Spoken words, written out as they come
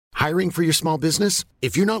Hiring for your small business?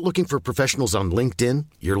 If you're not looking for professionals on LinkedIn,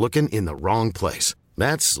 you're looking in the wrong place.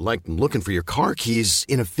 That's like looking for your car keys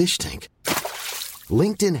in a fish tank.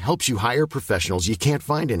 LinkedIn helps you hire professionals you can't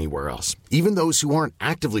find anywhere else, even those who aren't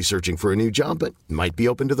actively searching for a new job but might be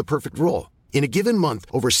open to the perfect role. In a given month,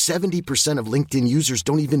 over 70% of LinkedIn users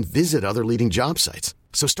don't even visit other leading job sites.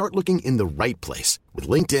 So start looking in the right place. With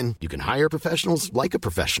LinkedIn, you can hire professionals like a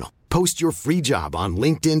professional. Post your free job on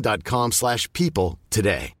linkedin.com/people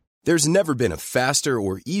today. There's never been a faster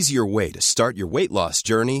or easier way to start your weight loss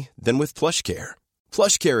journey than with PlushCare.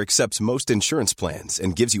 PlushCare accepts most insurance plans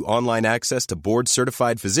and gives you online access to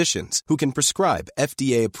board-certified physicians who can prescribe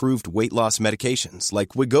FDA-approved weight loss medications like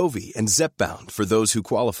Wegovy and Zepbound for those who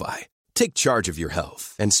qualify. Take charge of your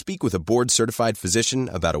health and speak with a board-certified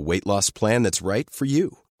physician about a weight loss plan that's right for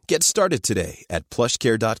you. Get started today at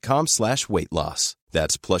plushcare.com/weight loss.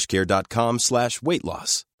 That's plushcare.com/weight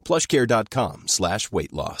loss.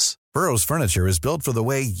 plushcare.com/weight loss. Burrow's furniture is built for the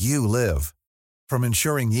way you live. From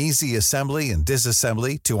ensuring easy assembly and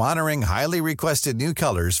disassembly to honoring highly requested new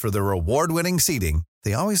colors for their award-winning seating,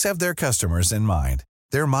 they always have their customers in mind.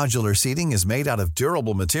 Their modular seating is made out of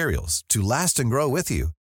durable materials to last and grow with you.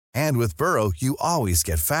 And with Burrow, you always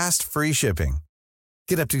get fast, free shipping.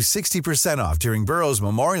 Get up to 60% off during Burrow's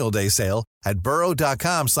Memorial Day sale at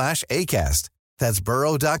burrow.com/ACAST. That's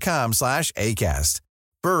burrow.com/ACAST.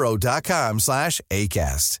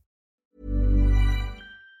 burrow.com/ACAST.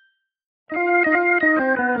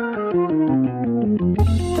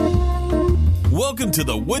 Welcome to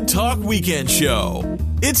the Wood Talk Weekend Show.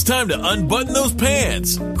 It's time to unbutton those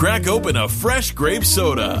pants, crack open a fresh grape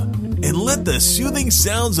soda, and let the soothing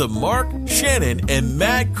sounds of Mark, Shannon, and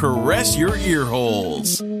Matt caress your ear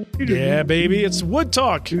holes. Yeah, baby, it's Wood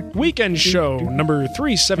Talk Weekend Show number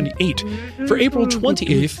 378 for April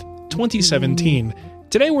 28th, 2017.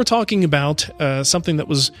 Today we're talking about something that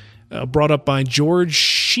was brought up by George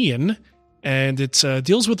Sheehan, and it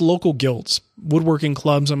deals with local guilds. Woodworking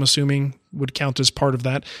clubs, I'm assuming, would count as part of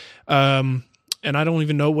that. And I don't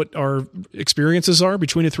even know what our experiences are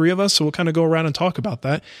between the three of us, so we'll kind of go around and talk about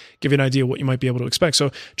that, give you an idea of what you might be able to expect.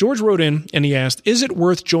 So George wrote in and he asked, is it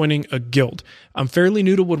worth joining a guild? I'm fairly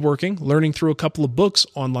new to woodworking, learning through a couple of books,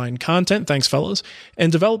 online content, thanks fellas,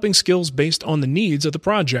 and developing skills based on the needs of the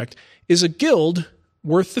project. Is a guild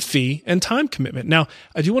worth the fee and time commitment? Now,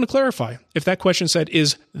 I do want to clarify, if that question said,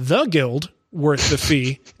 is the guild worth the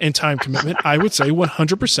fee and time commitment, I would say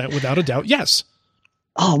 100% without a doubt, yes.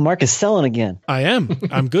 Oh, Mark is selling again. I am.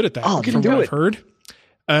 I'm good at that. Oh, from what I've heard.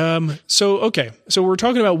 So we're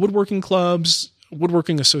talking about woodworking clubs,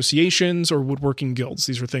 woodworking associations, or woodworking guilds.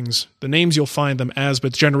 These are things, the names you'll find them as,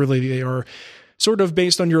 but generally they are sort of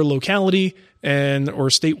based on your locality or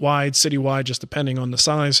statewide, citywide, just depending on the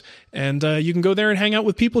size. And you can go there and hang out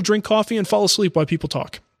with people, drink coffee, and fall asleep while people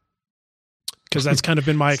talk. Because that's kind of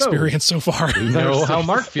been my experience so far. We know how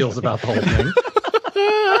Mark feels about the whole thing.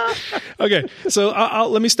 Okay, so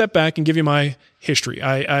let me step back and give you my history.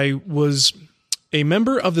 I was a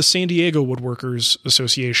member of the San Diego Woodworkers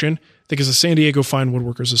Association. I think it's the San Diego Fine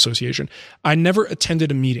Woodworkers Association. I never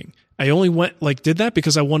attended a meeting. I only did that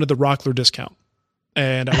because I wanted the Rockler discount.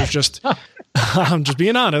 And I was just, I'm just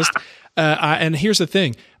being honest. And here's the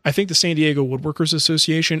thing. I think the San Diego Woodworkers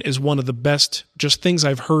Association is one of the best, just things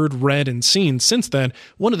I've heard, read, and seen since then,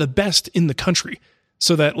 one of the best in the country.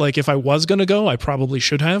 So that, like, if I was going to go, I probably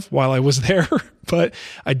should have while I was there, but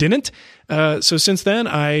I didn't. So since then,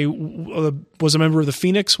 I was a member of the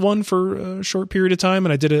Phoenix one for a short period of time,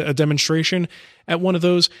 and I did a demonstration at one of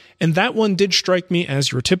those. And that one did strike me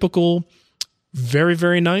as your typical, very,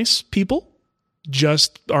 very nice people,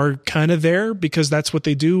 just are kind of there because that's what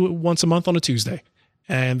they do once a month on a Tuesday.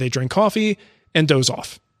 And they drink coffee and doze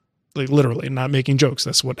off. Like, literally, not making jokes.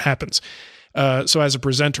 That's what happens. So as a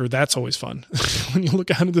presenter, that's always fun. When you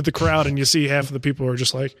look out into the crowd and you see half of the people are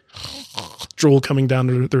just like drool coming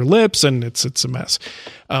down their lips, and it's a mess.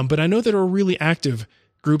 But I know there are really active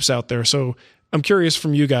groups out there. So I'm curious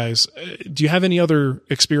from you guys, do you have any other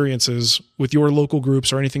experiences with your local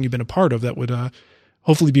groups or anything you've been a part of that would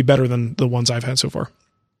hopefully be better than the ones I've had so far?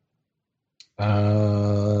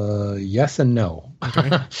 Yes and no.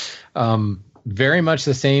 Okay. Very much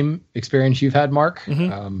the same experience you've had, Mark.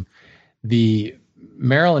 Mm-hmm. The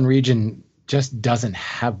Maryland region just doesn't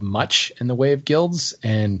have much in the way of guilds.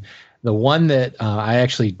 And the one that I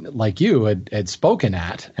actually, like you, had spoken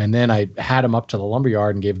at, and then I had him up to the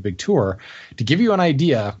lumberyard and gave a big tour. To give you an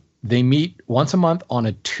idea, they meet once a month on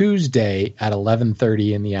a Tuesday at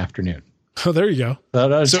 11:30 in the afternoon. Oh, there you go.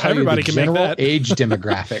 So everybody can make that. Age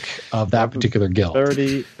demographic of that particular guild.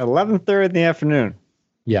 11:30 in the afternoon.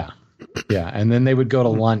 Yeah. Yeah, and then they would go to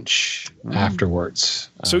lunch afterwards.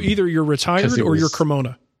 So either you're retired or you're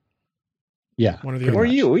Cremona. Yeah. One of the What other. are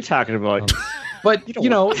you? What are we talking about? But, you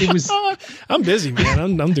know, it was... I'm busy,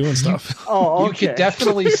 man. I'm doing stuff. Oh, okay. You could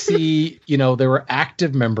definitely see, you know, there were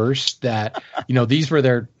active members that, you know,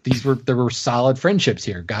 there were solid friendships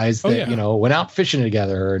here. Guys that, you know, went out fishing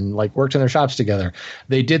together and like worked in their shops together.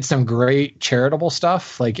 They did some great charitable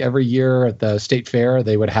stuff. Like every year at the state fair,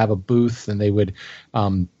 they would have a booth and they would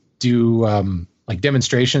do like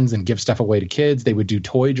demonstrations and give stuff away to kids. They would do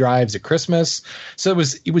toy drives at Christmas. So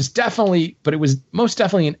it was definitely, but it was most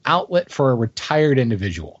definitely an outlet for a retired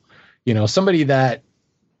individual, you know, somebody that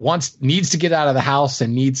needs to get out of the house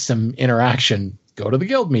and needs some interaction, go to the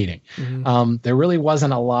guild meeting. Mm-hmm. There really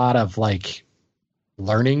wasn't a lot of like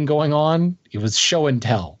learning going on. It was show and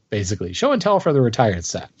tell, basically show and tell for the retired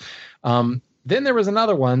set. Then there was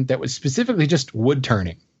another one that was specifically just wood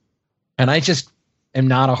turning. And I just am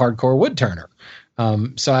not a hardcore wood turner.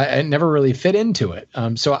 So I never really fit into it.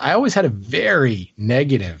 So I always had a very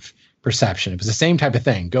negative perception. It was the same type of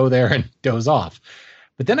thing. Go there and doze off.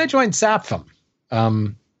 But then I joined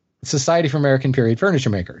SAPFM, Society for American Period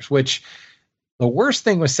Furniture Makers, which the worst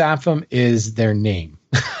thing with SAPFM is their name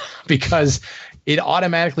because it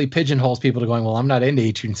automatically pigeonholes people to going, well, I'm not into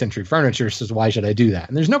 18th century furniture, so why should I do that?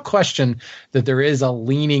 And there's no question that there is a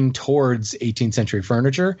leaning towards 18th century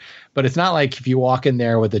furniture, but it's not like if you walk in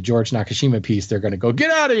there with a George Nakashima piece, they're going to go, get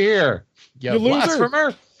out of here, you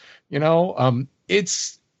blasphemer. You know,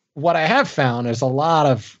 it's what I have found is a lot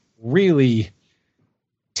of really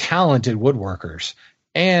talented woodworkers.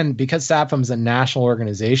 And because SAPFM is a national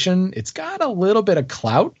organization, it's got a little bit of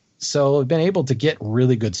clout. So I've been able to get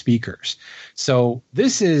really good speakers. So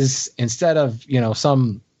this is, instead of, you know,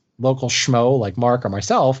 some local schmo like Mark or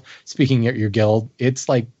myself speaking at your guild, it's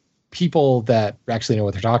like people that actually know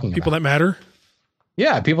what they're talking about. People that matter.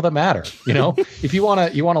 Yeah, people that matter. You know, if you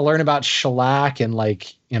want to learn about shellac and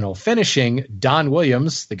like, you know, finishing, Don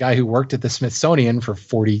Williams, the guy who worked at the Smithsonian for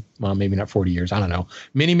 40, well, maybe not 40 years, I don't know,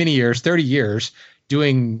 many years, 30 years,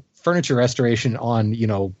 doing furniture restoration on, you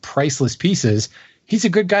know, priceless pieces. He's a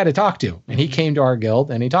good guy to talk to. And he came to our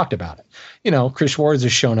guild and he talked about it. You know, Chris Schwartz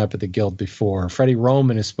has shown up at the guild before. Freddie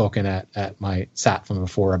Roman has spoken at my SATFM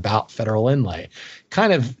before about federal inlay. It's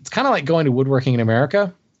kind of like going to Woodworking in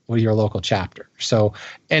America with your local chapter. So,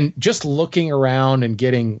 and just looking around and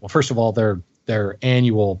getting, well, first of all, their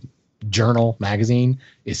annual journal magazine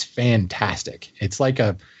is fantastic. It's like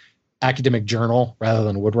a academic journal rather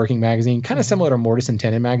than a woodworking magazine, kind of similar to Mortise and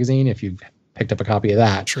Tenon magazine, if you've picked up a copy of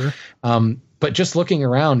that. Sure. But just looking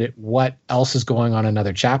around at what else is going on in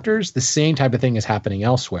other chapters, the same type of thing is happening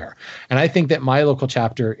elsewhere. And I think that my local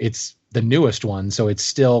chapter, it's the newest one, so it's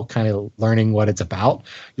still kind of learning what it's about.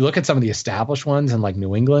 You look at some of the established ones in like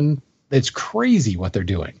New England, it's crazy what they're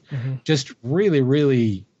doing. Mm-hmm. Just really,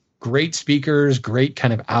 really great speakers, great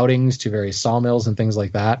kind of outings to various sawmills and things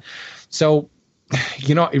like that. So,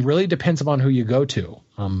 you know, it really depends upon who you go to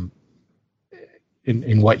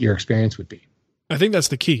in what your experience would be. I think that's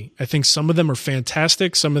the key. I think some of them are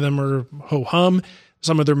fantastic. Some of them are ho-hum.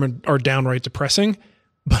 Some of them are downright depressing.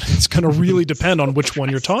 But it's going to really depend on which one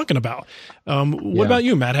you're talking about. What about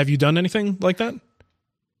you, Matt? Have you done anything like that?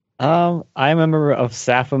 I'm a member of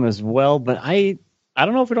SAPFM as well, but I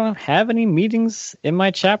don't know if we don't have any meetings in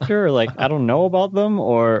my chapter, or like I don't know about them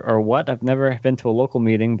or what. I've never been to a local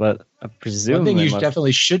meeting, but I presume one thing you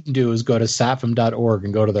definitely shouldn't do is go to sapfm.org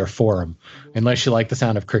and go to their forum, unless you like the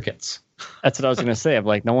sound of crickets. That's what I was going to say. I'm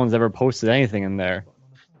like, no one's ever posted anything in there.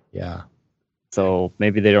 Yeah. So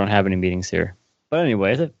maybe they don't have any meetings here. But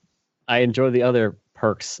anyways, I enjoy the other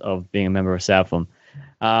perks of being a member of SAPFM.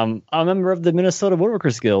 I'm a member of the Minnesota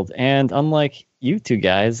Woodworkers Guild, and unlike you two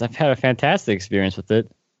guys, I've had a fantastic experience with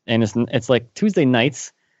it. And it's like Tuesday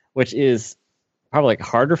nights, which is probably like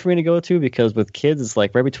harder for me to go to because with kids, it's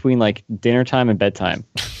like right between like dinner time and bedtime.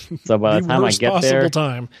 So by the time I get there,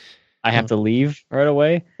 I have to leave right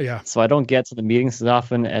away. Yeah. So I don't get to the meetings as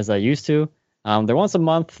often as I used to. They're once a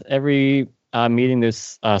month. Every meeting,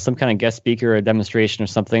 there's some kind of guest speaker or a demonstration or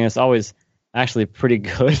something. It's always actually pretty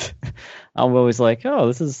good. I'm always like, oh,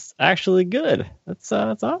 this is actually good. That's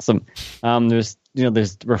awesome.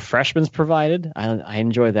 There's refreshments provided. I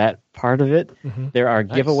enjoy that part of it. Mm-hmm. There are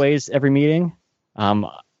giveaways every meeting.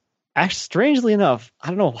 Actually, strangely enough, I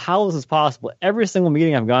don't know how this is possible. Every single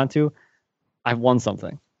meeting I've gone to, I've won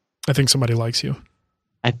something. I think somebody likes you.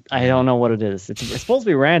 I don't know what it is. It's supposed to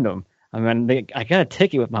be random. I mean, I got a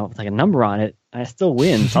ticket with like a number on it, and I still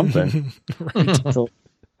win something. Right. So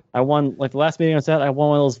I won, like the last meeting I was at, I won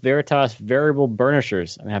one of those Veritas variable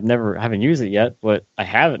burnishers. I mean, I haven't used it yet, but I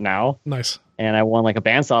have it now. Nice. And I won like a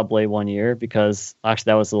bandsaw blade one year because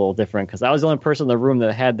actually that was a little different because I was the only person in the room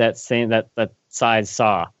that had that size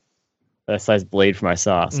saw, that size blade for my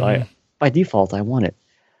saw. So I, by default, I won it.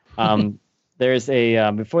 There's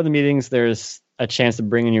a before the meetings, there's a chance to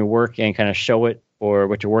bring in your work and kind of show it or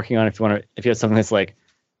what you're working on if you have something that's like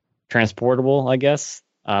transportable, I guess.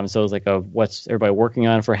 So it's like what's everybody working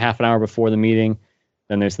on for half an hour before the meeting.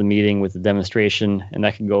 Then there's the meeting with the demonstration, and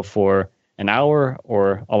that can go for an hour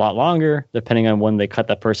or a lot longer, depending on when they cut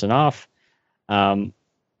that person off.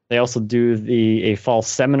 They also do a fall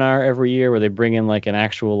seminar every year where they bring in like an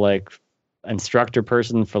actual like instructor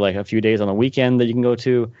person for like a few days on the weekend that you can go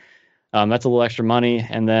to. That's a little extra money.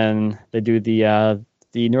 And then they do the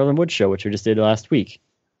Northern Wood Show, which we just did last week,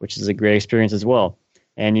 which is a great experience as well.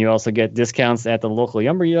 And you also get discounts at the local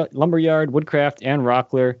lumberyard, Woodcraft, and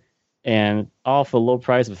Rockler, and all for a low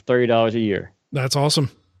price of $30 a year. That's awesome.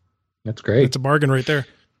 That's great. It's a bargain right there.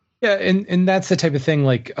 Yeah, and that's the type of thing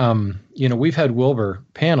like, we've had Wilbur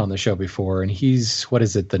Pan on the show before, and he's, what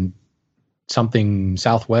is it, the something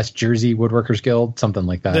Southwest Jersey Woodworkers Guild, something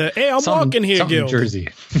like that. Hey, I'm walking here, Guild. Jersey.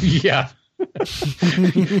 Yeah.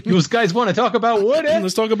 Those guys want to talk about wood, eh?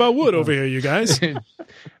 Let's talk about wood over here, you guys.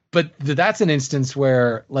 But that's an instance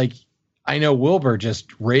where, like, I know Wilbur just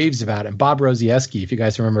raves about it. And Bob Rosieski, if you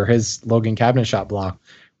guys remember his Logan Cabinet Shop blog,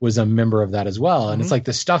 was a member of that as well. And it's like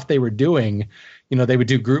the stuff they were doing, they would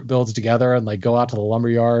do group builds together and like go out to the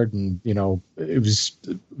lumberyard and, it was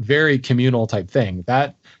very communal type thing.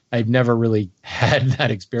 That I've never really had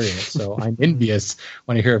that experience. So I'm envious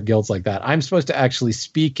when I hear of guilds like that. I'm supposed to actually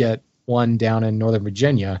speak at one down in Northern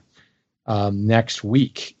Virginia next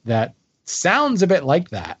week. That sounds a bit like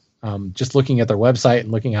that. Just looking at their website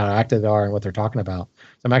and looking how active they are and what they're talking about.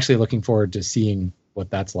 So I'm actually looking forward to seeing what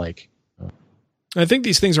that's like. I think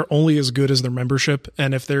these things are only as good as their membership.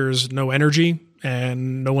 And if there's no energy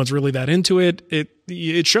and no one's really that into it,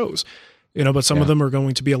 it shows, but some of them are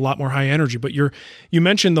going to be a lot more high energy. But you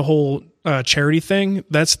mentioned the whole charity thing.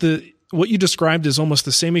 That's what you described is almost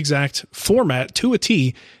the same exact format to a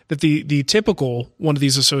T that the typical one of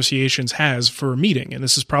these associations has for a meeting. And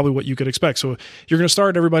this is probably what you could expect. So you're going to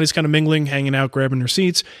start, everybody's kind of mingling, hanging out, grabbing their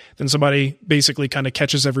seats. Then somebody basically kind of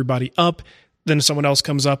catches everybody up. Then someone else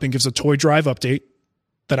comes up and gives a toy drive update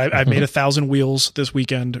that I've made 1,000 wheels this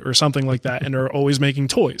weekend or something like that. And they're always making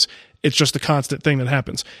toys. It's just a constant thing that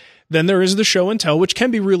happens. Then there is the show and tell, which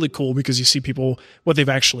can be really cool because you see people, what they've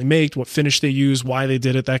actually made, what finish they use, why they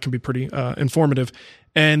did it. That can be pretty informative.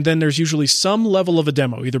 And then there's usually some level of a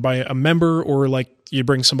demo, either by a member or like you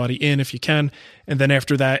bring somebody in if you can. And then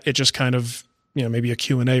after that, it just kind of, maybe a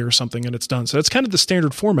Q&A or something and it's done. So that's kind of the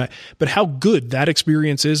standard format. But how good that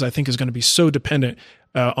experience is, I think is going to be so dependent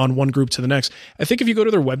on one group to the next. I think if you go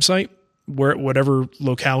to their website, whatever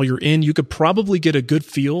locale you're in, you could probably get a good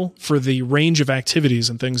feel for the range of activities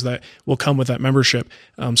and things that will come with that membership.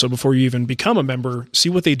 So before you even become a member, see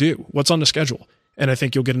what they do, what's on the schedule. And I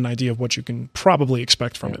think you'll get an idea of what you can probably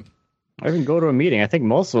expect from it. Or even go to a meeting. I think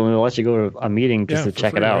most of them will let you go to a meeting just to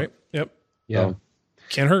check it out. Right? Yep. Yeah. So,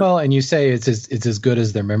 can't hurt. Well, and you say it's as good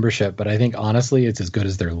as their membership, but I think honestly it's as good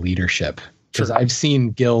as their leadership. Because I've seen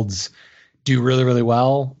guilds do really, really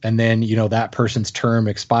well. And then, that person's term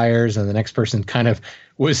expires and the next person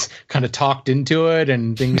was talked into it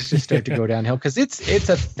and things just start to go downhill because it's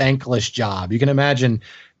a thankless job. You can imagine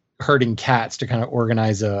herding cats to kind of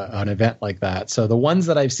organize an event like that. So the ones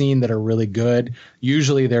that I've seen that are really good,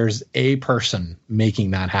 usually there's a person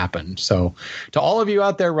making that happen. So to all of you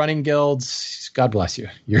out there running guilds, God bless you.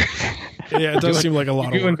 It does seem like a lot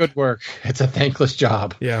of work. Doing good work. It's a thankless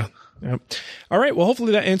job. Yeah. Yep. All right. Well,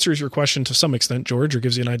 hopefully that answers your question to some extent, George, or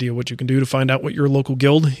gives you an idea what you can do to find out what your local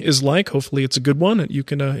guild is like. Hopefully it's a good one that you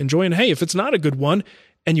can enjoy. And hey, if it's not a good one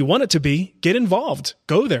and you want it to be, get involved.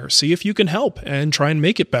 Go there. See if you can help and try and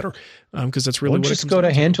make it better. Because that's really what just go to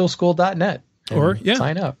handtoolschool.net. Or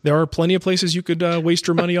sign up. There are plenty of places you could waste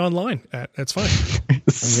your money online at. That's fine.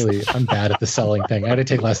 I'm bad at the selling thing. I had to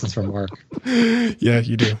take lessons from Mark. Yeah,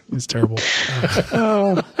 you do. It's terrible.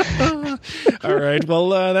 All right. Well,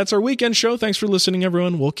 that's our weekend show. Thanks for listening,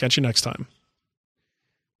 everyone. We'll catch you next time.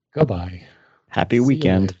 Goodbye. Happy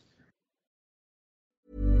weekend.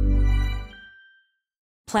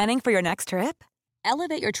 Planning for your next trip?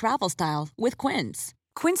 Elevate your travel style with Quince.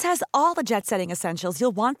 Quince has all the jet-setting essentials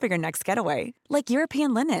you'll want for your next getaway, like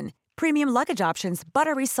European linen, premium luggage options,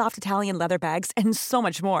 buttery soft Italian leather bags, and so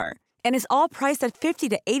much more. And is all priced at 50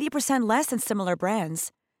 to 80% less than similar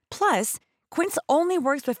brands. Plus, Quince only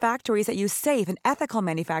works with factories that use safe and ethical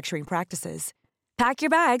manufacturing practices. Pack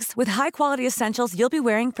your bags with high-quality essentials you'll be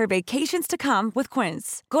wearing for vacations to come with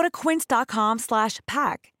Quince. Go to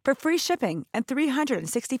quince.com/pack for free shipping and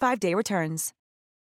 365-day returns.